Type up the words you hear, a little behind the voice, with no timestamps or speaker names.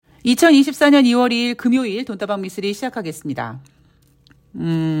2024년 2월 2일 금요일 돈다방 미스리 시작하겠습니다.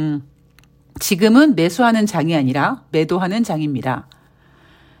 지금은 매수하는 장이 아니라 매도하는 장입니다.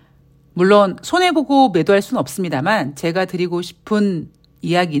 물론 손해보고 매도할 수는 없습니다만 제가 드리고 싶은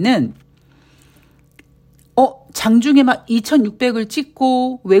이야기는 장중에 막 2,600을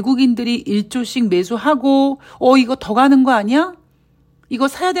찍고 외국인들이 1조씩 매수하고 이거 더 가는 거 아니야? 이거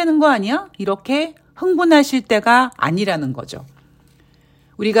사야 되는 거 아니야? 이렇게 흥분하실 때가 아니라는 거죠.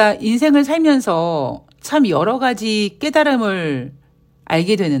 우리가 인생을 살면서 참 여러 가지 깨달음을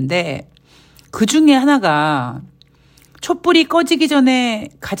알게 되는데 그 중에 하나가 촛불이 꺼지기 전에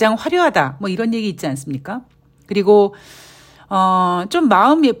가장 화려하다 뭐 이런 얘기 있지 않습니까? 그리고 좀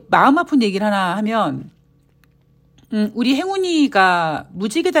마음 아픈 얘기를 하나 하면 우리 행운이가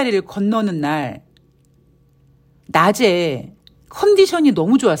무지개 다리를 건너는 날 낮에 컨디션이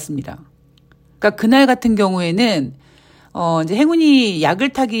너무 좋았습니다. 그러니까 그날 같은 경우에는 이제 행운이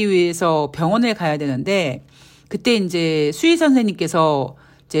약을 타기 위해서 병원을 가야 되는데 그때 이제 수의 선생님께서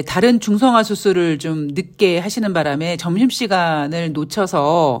이제 다른 중성화 수술을 좀 늦게 하시는 바람에 점심시간을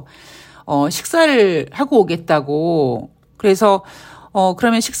놓쳐서 식사를 하고 오겠다고. 그래서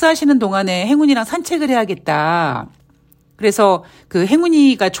그러면 식사하시는 동안에 행운이랑 산책을 해야겠다. 그래서 그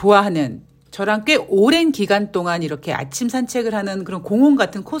행운이가 좋아하는 저랑 꽤 오랜 기간 동안 이렇게 아침 산책을 하는 그런 공원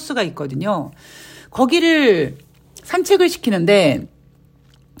같은 코스가 있거든요. 거기를 산책을 시키는데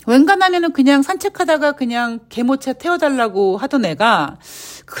웬간하면은 그냥 산책하다가 그냥 개모차 태워달라고 하던 애가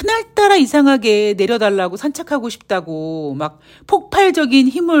그날따라 이상하게 내려달라고 산책하고 싶다고 막 폭발적인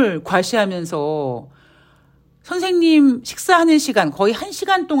힘을 과시하면서 선생님 식사하는 시간 거의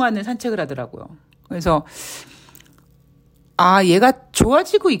 1시간 동안을 산책을 하더라고요. 그래서 얘가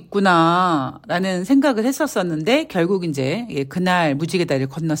좋아지고 있구나라는 생각을 했었었는데 결국 이제 그날 무지개 다리를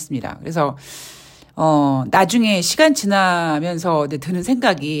건넜습니다. 그래서 나중에 시간 지나면서 드는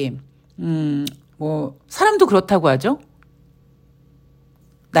생각이 사람도 그렇다고 하죠.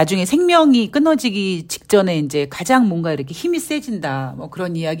 나중에 생명이 끊어지기 직전에 이제 가장 뭔가 이렇게 힘이 세진다. 뭐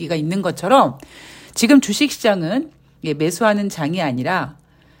그런 이야기가 있는 것처럼 지금 주식시장은 매수하는 장이 아니라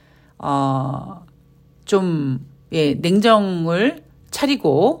냉정을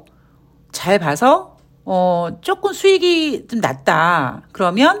차리고 잘 봐서 조금 수익이 좀 낮다.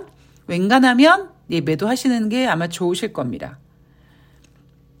 그러면 웬간하면 매도하시는 게 아마 좋으실 겁니다.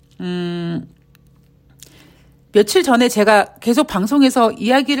 며칠 전에 제가 계속 방송에서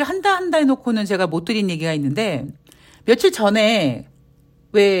이야기를 한다 해놓고는 제가 못 드린 얘기가 있는데 며칠 전에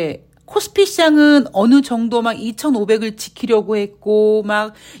왜 코스피 시장은 어느 정도 막 2,500을 지키려고 했고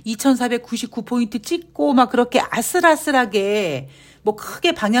막 2,499포인트 찍고 막 그렇게 아슬아슬하게 뭐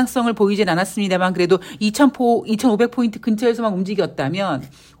크게 방향성을 보이진 않았습니다만 그래도 2,500포인트 근처에서 막 움직였다면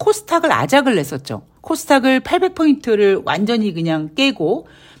코스닥을 아작을 냈었죠. 코스닥을 800포인트를 완전히 그냥 깨고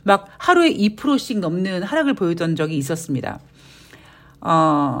막 하루에 2%씩 넘는 하락을 보였던 적이 있었습니다.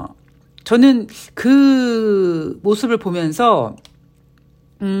 저는 그 모습을 보면서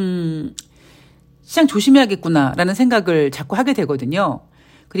시장 조심해야겠구나라는 생각을 자꾸 하게 되거든요.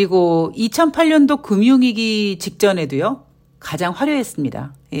 그리고 2008년도 금융위기 직전에도요. 가장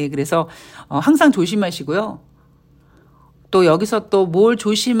화려했습니다. 그래서 항상 조심하시고요. 또 여기서 또 뭘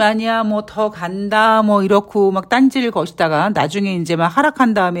조심하냐, 뭐 더 간다, 뭐 이렇고 막 딴지를 거시다가 나중에 이제 막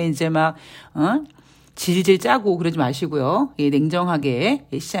하락한 다음에 이제 막 질질 짜고 그러지 마시고요. 냉정하게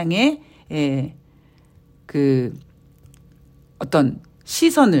시장에 그 어떤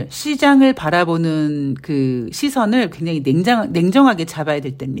시장을 바라보는 그 시선을 굉장히 냉정하게 잡아야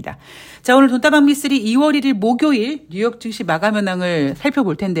될 때입니다. 자, 오늘 돈다방 미스리 2월 1일 목요일 뉴욕증시 마감 현황을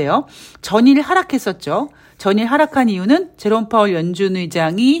살펴볼 텐데요. 전일 하락했었죠. 전일 하락한 이유는 제롬 파월 연준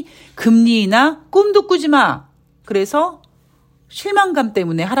의장이 금리 인하 꿈도 꾸지 마. 그래서 실망감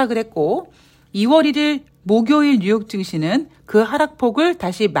때문에 하락을 했고 2월 1일 목요일 뉴욕 증시는 그 하락폭을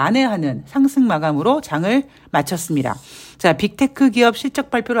다시 만회하는 상승 마감으로 장을 마쳤습니다. 자, 빅테크 기업 실적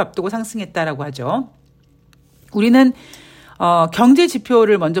발표를 앞두고 상승했다라고 하죠. 우리는 경제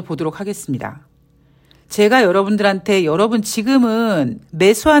지표를 먼저 보도록 하겠습니다. 제가 여러분들한테 여러분 지금은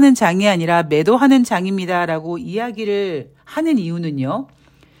매수하는 장이 아니라 매도하는 장입니다라고 이야기를 하는 이유는요.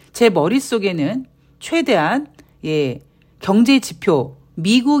 제 머릿속에는 최대한 경제 지표,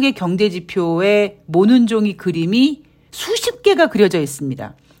 미국의 경제 지표의 모눈종이 그림이 수십 개가 그려져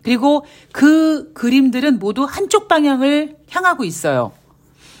있습니다. 그리고 그 그림들은 모두 한쪽 방향을 향하고 있어요.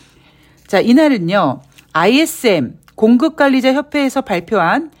 자, 이날은요. ISM 공급관리자협회에서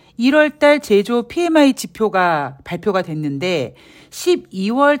발표한 1월 달 제조 PMI 지표가 발표가 됐는데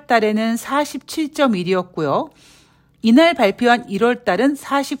 12월 달에는 47.1이었고요. 이날 발표한 1월 달은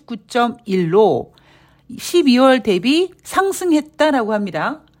 49.1로 12월 대비 상승했다라고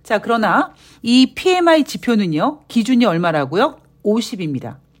합니다. 자, 자, 그러나 이 PMI 지표는요, 기준이 얼마라고요?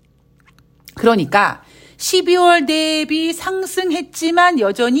 50입니다. 그러니까 12월 대비 상승했지만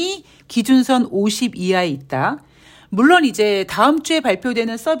여전히 기준선 50 이하에 있다. 물론 이제 다음 주에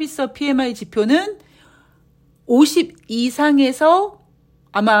발표되는 서비스업 PMI 지표는 50 이상에서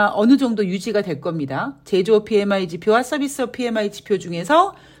아마 어느 정도 유지가 될 겁니다. 제조업 PMI 지표와 서비스업 PMI 지표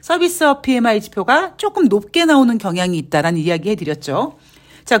중에서 서비스업 PMI 지표가 조금 높게 나오는 경향이 있다라는 이야기 해드렸죠.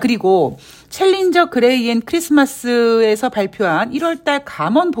 자, 그리고 챌린저 그레이 앤 크리스마스에서 발표한 1월달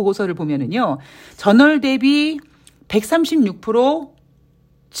감원 보고서를 보면은요, 전월 대비 136%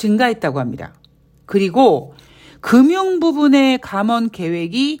 증가했다고 합니다. 그리고 금융 부분의 감원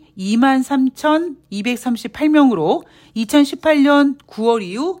계획이 23,238명으로 2018년 9월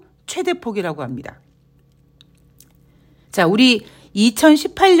이후 최대폭이라고 합니다. 자, 우리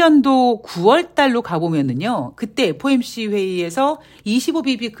 2018년도 9월 달로 가보면은요, 그때 FOMC 회의에서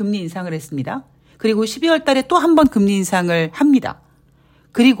 25bp 금리 인상을 했습니다. 그리고 12월 달에 또 한 번 금리 인상을 합니다.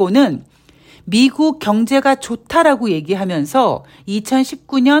 그리고는 미국 경제가 좋다라고 얘기하면서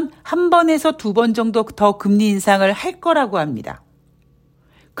 2019년 한 번에서 두 번 정도 더 금리 인상을 할 거라고 합니다.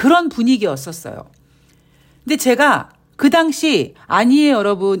 그런 분위기였었어요. 근데 제가 그 당시 아니에요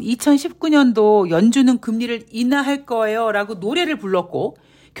여러분, 2019년도 연준은 금리를 인하할 거예요 라고 노래를 불렀고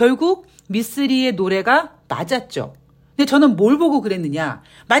결국 미쓰리의 노래가 맞았죠. 근데 저는 뭘 보고 그랬느냐,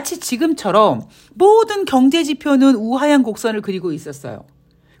 마치 지금처럼 모든 경제 지표는 우하향 곡선을 그리고 있었어요.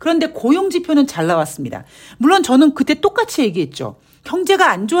 그런데 고용 지표는 잘 나왔습니다. 물론 저는 그때 똑같이 얘기했죠.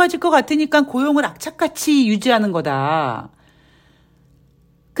 경제가 안 좋아질 것 같으니까 고용을 악착같이 유지하는 거다.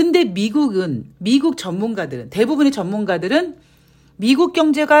 근데 미국 전문가들은, 대부분의 전문가들은 미국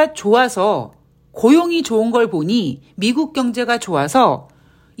경제가 좋아서 고용이 좋은 걸 보니 미국 경제가 좋아서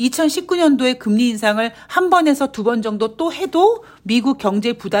 2019년도에 금리 인상을 한 번에서 두 번 정도 또 해도 미국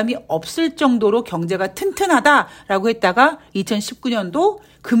경제 부담이 없을 정도로 경제가 튼튼하다라고 했다가 2019년도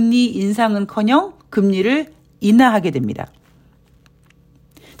금리 인상은커녕 금리를 인하하게 됩니다.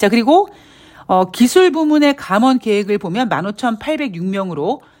 자, 그리고 기술 부문의 감원 계획을 보면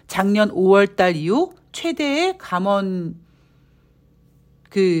 15,806명으로 작년 5월 달 이후 최대의 감원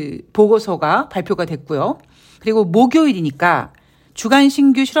보고서가 발표가 됐고요. 그리고 목요일이니까 주간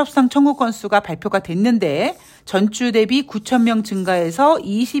신규 실업상 청구 건수가 발표가 됐는데 전주 대비 9,000명 증가해서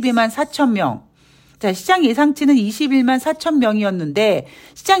 22만 4,000명. 자, 시장 예상치는 21만 4,000명이었는데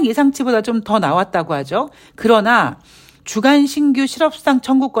시장 예상치보다 좀 더 나왔다고 하죠. 그러나 주간 신규 실업상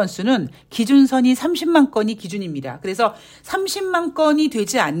청구 건수는 기준선이 30만 건이 기준입니다. 그래서 30만 건이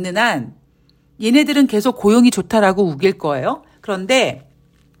되지 않는 한 얘네들은 계속 고용이 좋다라고 우길 거예요. 그런데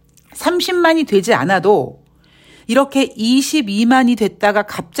 30만이 되지 않아도 이렇게 22만이 됐다가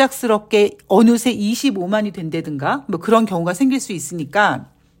갑작스럽게 어느새 25만이 된다든가 뭐 그런 경우가 생길 수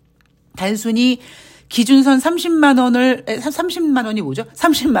있으니까 단순히 기준선 30만 원이 뭐죠?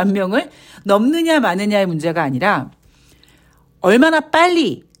 30만 명을 넘느냐 마느냐의 문제가 아니라 얼마나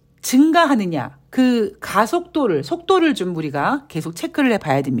빨리 증가하느냐, 그 속도를 좀 우리가 계속 체크를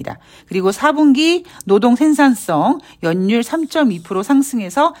해봐야 됩니다. 그리고 4분기 노동 생산성 연율 3.2%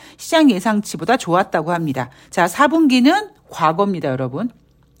 상승해서 시장 예상치보다 좋았다고 합니다. 자, 4분기는 과거입니다, 여러분.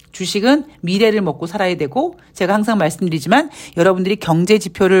 주식은 미래를 먹고 살아야 되고 제가 항상 말씀드리지만 여러분들이 경제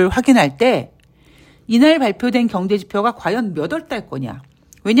지표를 확인할 때 이날 발표된 경제 지표가 과연 몇 월 달 거냐.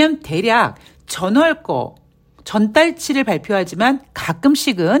 왜냐하면 대략 전달치를 발표하지만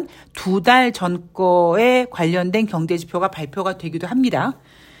가끔씩은 두 달 전 거에 관련된 경제 지표가 발표가 되기도 합니다.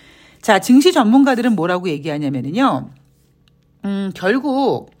 자, 증시 전문가들은 뭐라고 얘기하냐면요.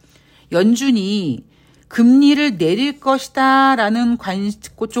 결국 연준이 금리를 내릴 것이다라는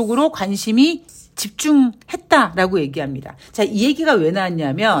쪽으로 관심이 집중했다라고 얘기합니다. 자, 이 얘기가 왜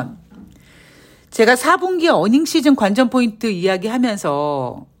나왔냐면 제가 4분기 어닝 시즌 관전 포인트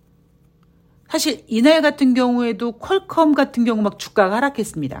이야기하면서 사실 이날 같은 경우에도 퀄컴 같은 경우 막 주가가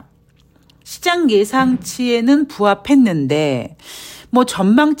하락했습니다. 시장 예상치에는 부합했는데 뭐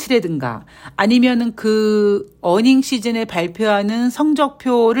전망치라든가 아니면은 그 어닝 시즌에 발표하는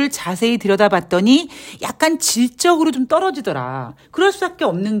성적표를 자세히 들여다봤더니 약간 질적으로 좀 떨어지더라. 그럴 수밖에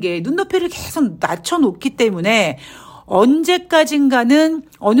없는 게 눈높이를 계속 낮춰놓기 때문에 언제까진가는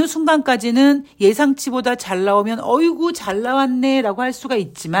어느 순간까지는 예상치보다 잘 나오면 어이구 잘 나왔네라고 할 수가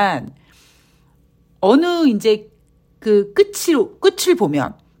있지만 어느 이제 그 끝을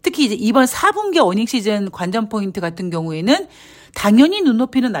보면 특히 이제 이번 4분기 어닝 시즌 관전 포인트 같은 경우에는 당연히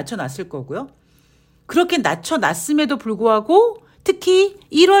눈높이는 낮춰놨을 거고요. 그렇게 낮춰놨음에도 불구하고 특히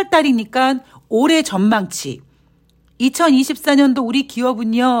 1월 달이니까 올해 전망치 2024년도 우리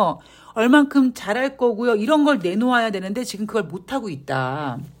기업은요 얼만큼 잘할 거고요. 이런 걸 내놓아야 되는데 지금 그걸 못하고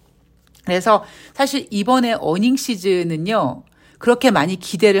있다. 그래서 사실 이번에 어닝 시즌은요, 그렇게 많이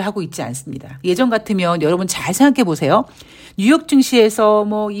기대를 하고 있지 않습니다. 예전 같으면 여러분 잘 생각해 보세요. 뉴욕 증시에서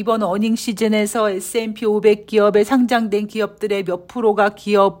뭐 이번 어닝 시즌에서 S&P 500 기업에 상장된 기업들의 몇 프로가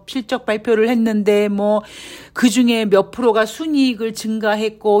기업 실적 발표를 했는데 뭐 그중에 몇 프로가 순이익을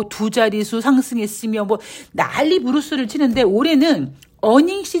증가했고 두 자릿수 상승했으며 뭐 난리 부르스를 치는데 올해는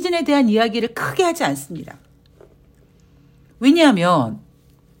어닝 시즌에 대한 이야기를 크게 하지 않습니다. 왜냐하면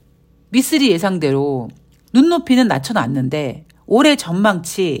미쓰리 예상대로 눈높이는 낮춰놨는데 올해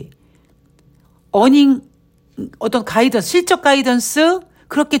전망치 어닝 어떤 가이던스, 실적 가이던스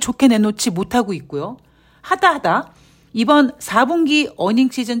그렇게 좋게 내놓지 못하고 있고요. 하다 이번 4분기 어닝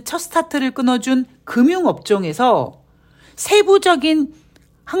시즌 첫 스타트를 끊어준 금융업종에서 세부적인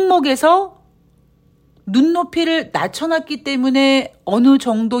항목에서 눈높이를 낮춰놨기 때문에 어느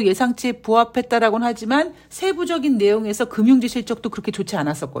정도 예상치에 부합했다라고는 하지만 세부적인 내용에서 금융지 실적도 그렇게 좋지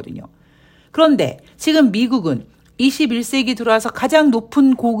않았었거든요. 그런데 지금 미국은 21세기 들어와서 가장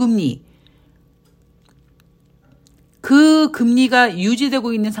높은 고금리, 그 금리가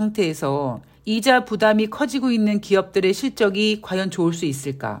유지되고 있는 상태에서 이자 부담이 커지고 있는 기업들의 실적이 과연 좋을 수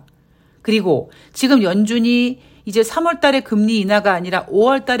있을까? 그리고 지금 연준이 이제 3월 달에 금리 인하가 아니라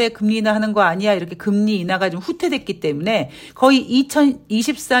 5월 달에 금리 인하하는 거 아니야? 이렇게 금리 인하가 좀 후퇴됐기 때문에 거의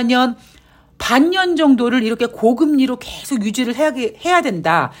 2024년 반년 정도를 이렇게 고금리로 계속 유지를 해야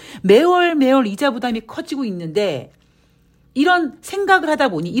된다. 매월 이자 부담이 커지고 있는데 이런 생각을 하다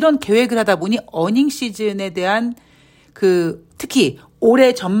보니, 이런 계획을 하다 보니 어닝 시즌에 대한 특히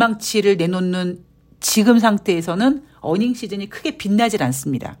올해 전망치를 내놓는 지금 상태에서는 어닝 시즌이 크게 빛나질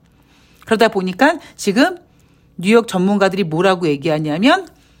않습니다. 그러다 보니까 지금 뉴욕 전문가들이 뭐라고 얘기하냐면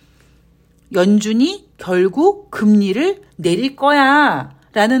연준이 결국 금리를 내릴 거야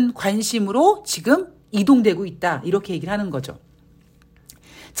라는 관심으로 지금 이동되고 있다. 이렇게 얘기를 하는 거죠.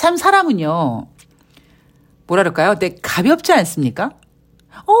 참 사람은요. 뭐라 그럴까요? 되게 가볍지 않습니까?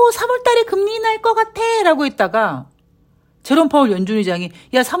 3월 달에 금리 인하할 것 같아 라고 했다가 제롬 파월 연준 의장이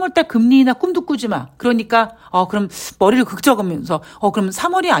야 3월 달 금리 인하 꿈도 꾸지 마. 그러니까 그럼 머리를 극적으면서 그럼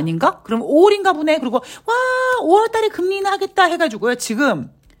 3월이 아닌가? 그럼 5월인가 보네. 그리고 와 5월 달에 금리 인하 하겠다 해가지고요. 지금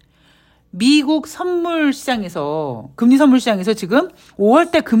미국 선물 시장에서 금리 선물 시장에서 지금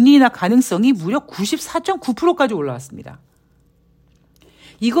 5월 달 금리 인하 가능성이 무려 94.9%까지 올라왔습니다.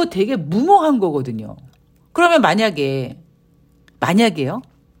 이거 되게 무모한 거거든요. 그러면 만약에요.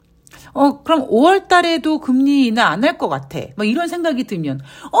 그럼 5월 달에도 금리 인하 안 할 것 같아. 뭐 이런 생각이 들면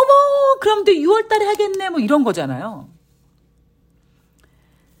그럼 또 6월 달에 하겠네. 뭐 이런 거잖아요.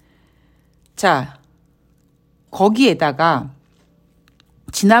 자, 거기에다가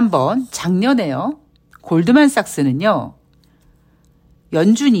작년에요. 골드만삭스는요.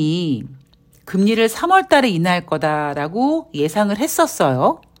 연준이 금리를 3월 달에 인하할 거다라고 예상을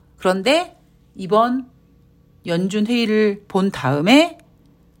했었어요. 그런데 이번 연준 회의를 본 다음에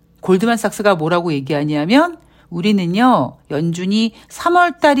골드만삭스가 뭐라고 얘기하냐면 우리는요. 연준이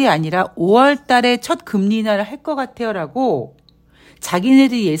 3월 달이 아니라 5월 달에 첫 금리 인하를 할 것 같아요 라고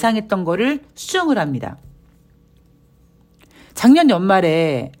자기네들이 예상했던 거를 수정을 합니다. 작년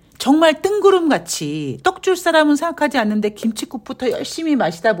연말에 정말 뜬구름같이 떡 줄 사람은 생각하지 않는데 김칫국부터 열심히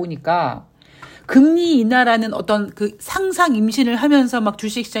마시다 보니까 금리 인하라는 어떤 그 상상 임신을 하면서 막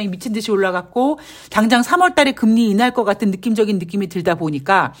주식시장이 미친 듯이 올라갔고 당장 3월 달에 금리 인하할 것 같은 느낌적인 느낌이 들다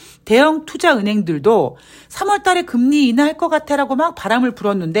보니까 대형 투자 은행들도 3월 달에 금리 인하할 것 같아라고 막 바람을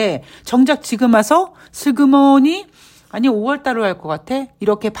불었는데 정작 지금 와서 슬그머니 아니 5월 달로 할 것 같아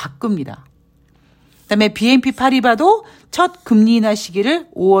이렇게 바꿉니다. 그다음에 BNP 파리바도 첫 금리 인하 시기를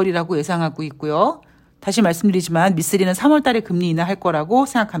 5월이라고 예상하고 있고요. 다시 말씀드리지만 미쓰리는 3월 달에 금리 인하할 거라고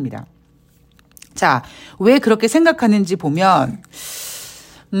생각합니다. 자, 왜 그렇게 생각하는지 보면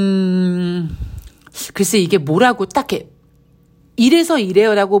글쎄 이게 뭐라고 딱 이래서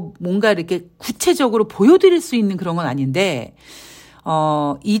이래요라고 뭔가 이렇게 구체적으로 보여드릴 수 있는 그런 건 아닌데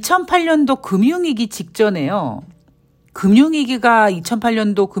 2008년도 금융위기 직전에요.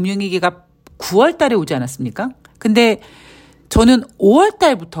 2008년도 금융위기가 9월 달에 오지 않았습니까? 근데 저는 5월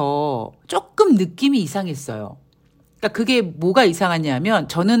달부터 조금 느낌이 이상했어요. 그러니까 그게 뭐가 이상하냐면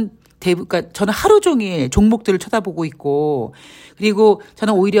저는 하루 종일 종목들을 쳐다보고 있고, 그리고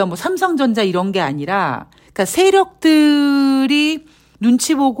저는 오히려 뭐 삼성전자 이런 게 아니라, 그러니까 세력들이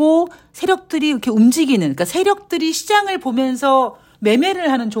눈치 보고 세력들이 이렇게 움직이는, 그러니까 세력들이 시장을 보면서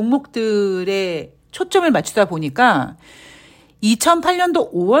매매를 하는 종목들에 초점을 맞추다 보니까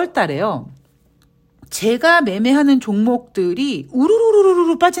 2008년도 5월 달에요. 제가 매매하는 종목들이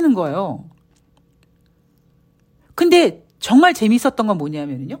우르르르르 빠지는 거예요. 근데 정말 재밌었던 건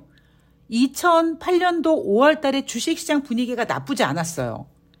뭐냐면요. 2008년도 5월 달에 주식시장 분위기가 나쁘지 않았어요.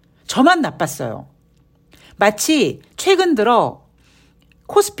 저만 나빴어요. 마치 최근 들어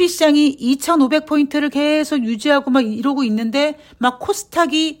코스피 시장이 2,500포인트를 계속 유지하고 막 이러고 있는데 막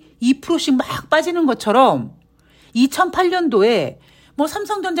코스닥이 2%씩 막 빠지는 것처럼 2008년도에 뭐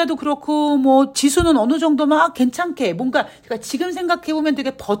삼성전자도 그렇고 뭐 지수는 어느 정도 막 괜찮게 뭔가 제가 지금 생각해보면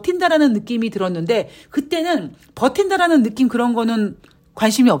되게 버틴다라는 느낌이 들었는데 그때는 버틴다라는 느낌 그런 거는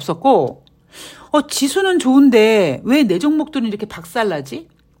관심이 없었고 지수는 좋은데 왜 내 종목들은 이렇게 박살나지?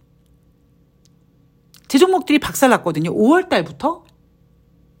 제 종목들이 박살났거든요. 5월 달부터.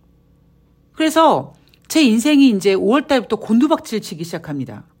 그래서 제 인생이 이제 5월 달부터 곤두박질 치기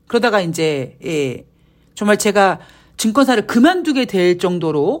시작합니다. 그러다가 이제 정말 제가 증권사를 그만두게 될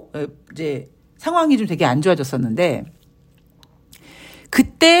정도로 이제 상황이 좀 되게 안 좋아졌었는데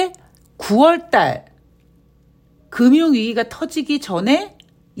그때 9월 달 금융위기가 터지기 전에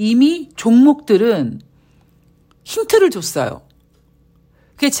이미 종목들은 힌트를 줬어요.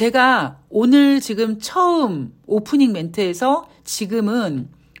 그게 제가 오늘 지금 처음 오프닝 멘트에서 지금은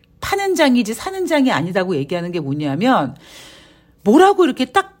파는 장이지 사는 장이 아니다고 얘기하는 게 뭐냐면 뭐라고 이렇게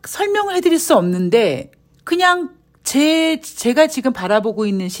딱 설명을 해드릴 수 없는데 그냥 제가 지금 바라보고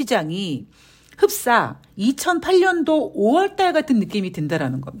있는 시장이 흡사 2008년도 5월달 같은 느낌이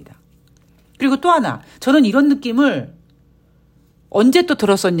든다라는 겁니다. 그리고 또 하나 저는 이런 느낌을 언제 또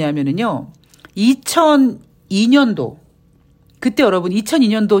들었었냐면요. 2002년도 그때 여러분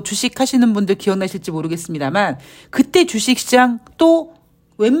 2002년도 주식 하시는 분들 기억나실지 모르겠습니다만 그때 주식시장 또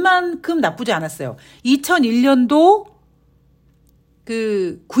웬만큼 나쁘지 않았어요. 2001년도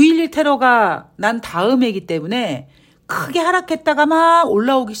그 9.11 테러가 난 다음이기 때문에 크게 하락했다가 막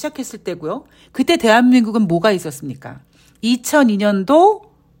올라오기 시작했을 때고요. 그때 대한민국은 뭐가 있었습니까? 2002년도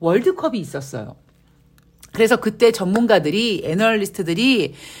월드컵이 있었어요. 그래서 그때 전문가들이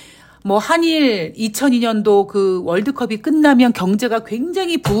애널리스트들이 뭐 한일 2002년도 그 월드컵이 끝나면 경제가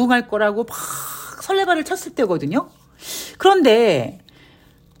굉장히 부흥할 거라고 막 설레발을 쳤을 때거든요. 그런데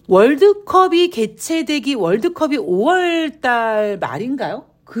월드컵이 개최되기 월드컵이 5월달 말인가요?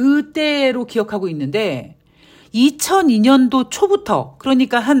 그때로 기억하고 있는데 2002년도 초부터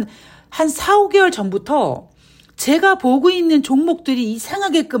그러니까 한 4, 5개월 전부터 제가 보고 있는 종목들이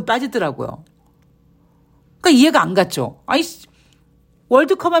이상하게끔 빠지더라고요. 그러니까 이해가 안 갔죠. 아이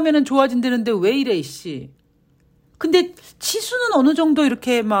월드컵 하면은 좋아진다는데 왜 이래 이씨. 근데 지수는 어느 정도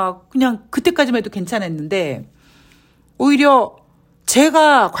이렇게 막 그냥 그때까지만 해도 괜찮았는데 오히려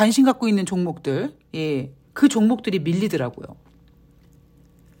제가 관심 갖고 있는 종목들, 그 종목들이 밀리더라고요.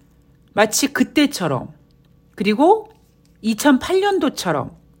 마치 그때처럼, 그리고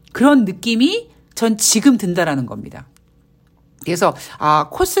 2008년도처럼 그런 느낌이 전 지금 든다라는 겁니다. 그래서,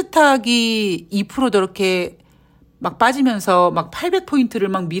 코스닥이 2% 저렇게 막 빠지면서 막 800포인트를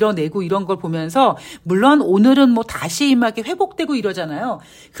막 밀어내고 이런 걸 보면서, 물론 오늘은 뭐 다시 막 회복되고 이러잖아요.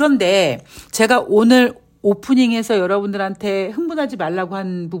 그런데 제가 오늘 오프닝에서 여러분들한테 흥분하지 말라고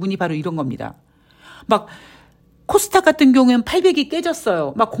한 부분이 바로 이런 겁니다. 막 코스닥 같은 경우에는 800이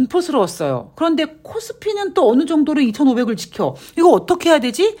깨졌어요. 막 공포스러웠어요. 그런데 코스피는 또 어느 정도로 2,500을 지켜. 이거 어떻게 해야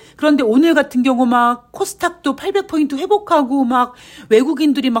되지? 그런데 오늘 같은 경우 막 코스닥도 800포인트 회복하고 막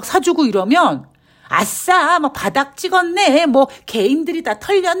외국인들이 막 사주고 이러면 아싸 막 바닥 찍었네. 뭐 개인들이 다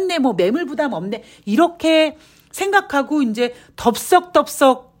털렸네. 뭐 매물 부담 없네. 이렇게 생각하고 이제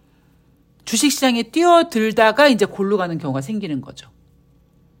덥석덥석 주식시장에 뛰어들다가 이제 골로 가는 경우가 생기는 거죠.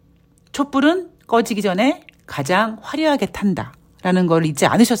 촛불은 꺼지기 전에 가장 화려하게 탄다라는 걸 잊지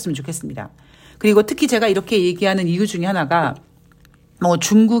않으셨으면 좋겠습니다. 그리고 특히 제가 이렇게 얘기하는 이유 중에 하나가 뭐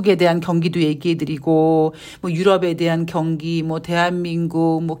중국에 대한 경기도 얘기해드리고 뭐 유럽에 대한 경기, 뭐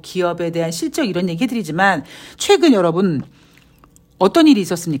대한민국, 뭐 기업에 대한 실적 이런 얘기해드리지만 최근 여러분 어떤 일이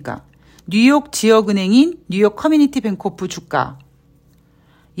있었습니까? 뉴욕 지역은행인 뉴욕 커뮤니티 뱅코프 주가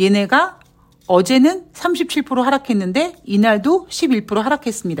얘네가 어제는 37% 하락했는데 이날도 11%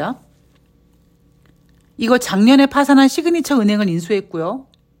 하락했습니다. 이거 작년에 파산한 시그니처 은행을 인수했고요.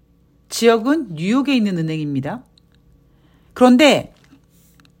 지역은 뉴욕에 있는 은행입니다. 그런데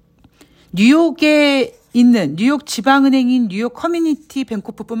뉴욕에 있는 뉴욕 지방은행인 뉴욕 커뮤니티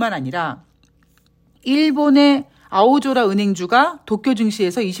뱅코프뿐만 아니라 일본의 아오조라 은행주가 도쿄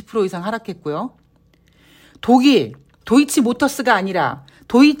증시에서 20% 이상 하락했고요. 독일 도이치 모터스가 아니라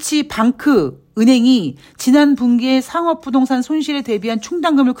도이치 방크 은행이 지난 분기에 상업부동산 손실에 대비한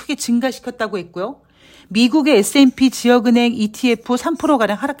충당금을 크게 증가시켰다고 했고요. 미국의 S&P 지역은행 ETF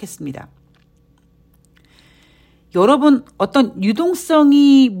 3%가량 하락했습니다. 여러분 어떤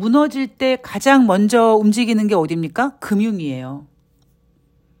유동성이 무너질 때 가장 먼저 움직이는 게 어디입니까? 금융이에요.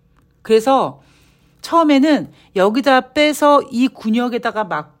 그래서 처음에는 여기다 빼서 이 근육에다가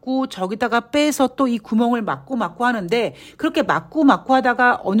막고 저기다가 빼서 또 이 구멍을 막고 하는데 그렇게 막고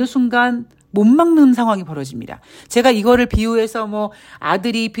하다가 어느 순간 못 막는 상황이 벌어집니다. 제가 이거를 비유해서 뭐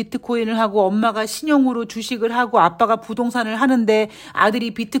아들이 비트코인을 하고 엄마가 신용으로 주식을 하고 아빠가 부동산을 하는데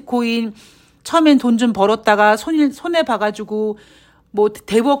아들이 비트코인 처음엔 돈 좀 벌었다가 손해 봐가지고 뭐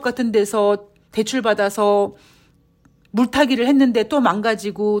대부업 같은 데서 대출 받아서 물타기를 했는데 또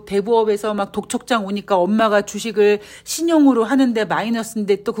망가지고 대부업에서 막 독촉장 오니까 엄마가 주식을 신용으로 하는데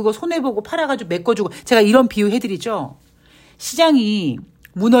마이너스인데 또 그거 손해보고 팔아가지고 메꿔주고 제가 이런 비유 해드리죠. 시장이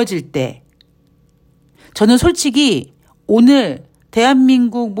무너질 때 저는 솔직히 오늘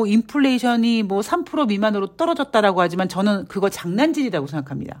대한민국 뭐 인플레이션이 뭐 3% 미만으로 떨어졌다라고 하지만 저는 그거 장난질이라고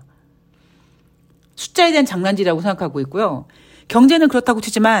생각합니다. 숫자에 대한 장난질이라고 생각하고 있고요. 경제는 그렇다고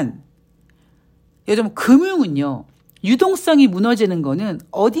치지만 요즘 금융은요. 유동성이 무너지는 거는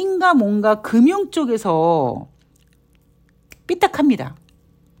어딘가 뭔가 금융 쪽에서 삐딱합니다.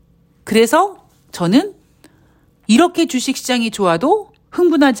 그래서 저는 이렇게 주식시장이 좋아도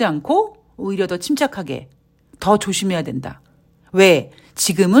흥분하지 않고 오히려 더 침착하게 더 조심해야 된다. 왜?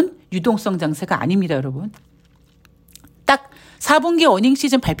 지금은 유동성 장세가 아닙니다, 여러분. 딱 4분기 어닝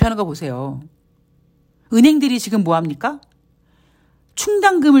시즌 발표하는 거 보세요. 은행들이 지금 뭐 합니까?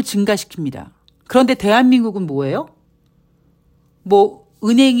 충당금을 증가시킵니다. 그런데 대한민국은 뭐예요? 뭐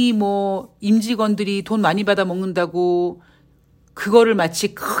은행이 뭐 임직원들이 돈 많이 받아 먹는다고 그거를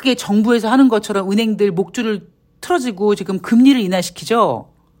마치 크게 정부에서 하는 것처럼 은행들 목줄을 틀어지고 지금 금리를 인하시키죠.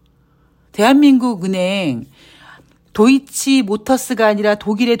 대한민국 은행 도이치 모터스가 아니라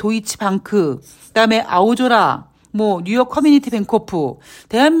독일의 도이치 방크, 그다음에 아우조라, 뭐 뉴욕 커뮤니티 뱅코프.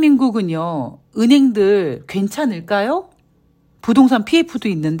 대한민국은요. 은행들 괜찮을까요? 부동산 PF도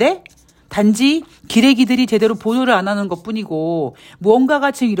있는데 단지 기레기들이 제대로 보도를 안 하는 것뿐이고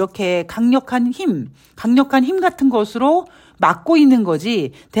무언가가 지금 이렇게 강력한 힘 같은 것으로 막고 있는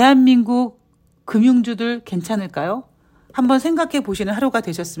거지 대한민국 금융주들 괜찮을까요? 한번 생각해 보시는 하루가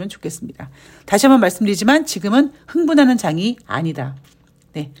되셨으면 좋겠습니다. 다시 한번 말씀드리지만 지금은 흥분하는 장이 아니다.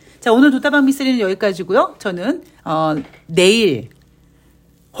 네. 자, 오늘 돈다방 미스리는 여기까지고요. 저는 내일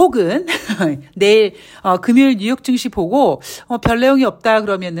혹은 내일 금요일 뉴욕증시 보고 별 내용이 없다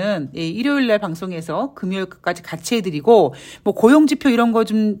그러면은 일요일 날 방송에서 금요일까지 같이 해드리고 뭐 고용지표 이런 거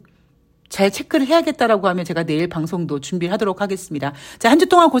좀 잘 체크를 해야겠다라고 하면 제가 내일 방송도 준비하도록 하겠습니다. 자, 한 주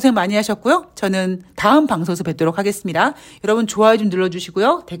동안 고생 많이 하셨고요. 저는 다음 방송에서 뵙도록 하겠습니다. 여러분 좋아요 좀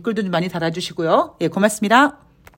눌러주시고요. 댓글도 좀 많이 달아주시고요. 예, 고맙습니다.